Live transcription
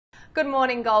Good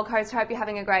morning, Gold Coast. Hope you're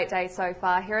having a great day so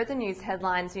far. Here are the news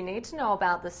headlines you need to know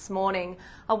about this morning.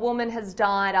 A woman has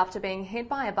died after being hit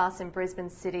by a bus in Brisbane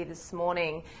City this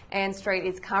morning. Ann Street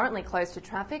is currently closed to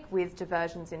traffic with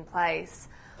diversions in place.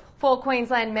 4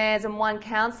 Queensland mayors and 1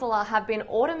 councillor have been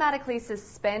automatically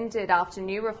suspended after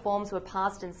new reforms were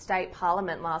passed in state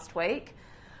parliament last week.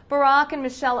 Barack and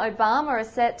Michelle Obama are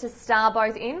set to star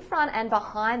both in front and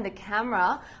behind the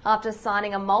camera after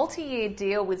signing a multi-year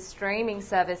deal with streaming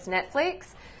service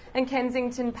Netflix. And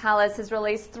Kensington Palace has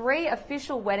released 3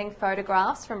 official wedding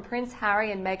photographs from Prince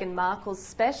Harry and Meghan Markle's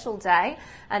special day,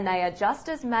 and they are just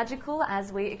as magical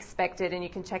as we expected, and you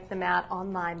can check them out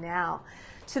online now.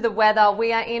 To the weather,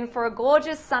 we are in for a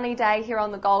gorgeous sunny day here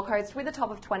on the Gold Coast with a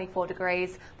top of 24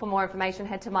 degrees. For more information,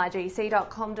 head to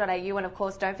mygc.com.au, and of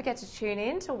course don't forget to tune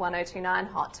in to 1029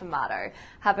 Hot Tomato.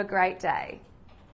 Have a great day.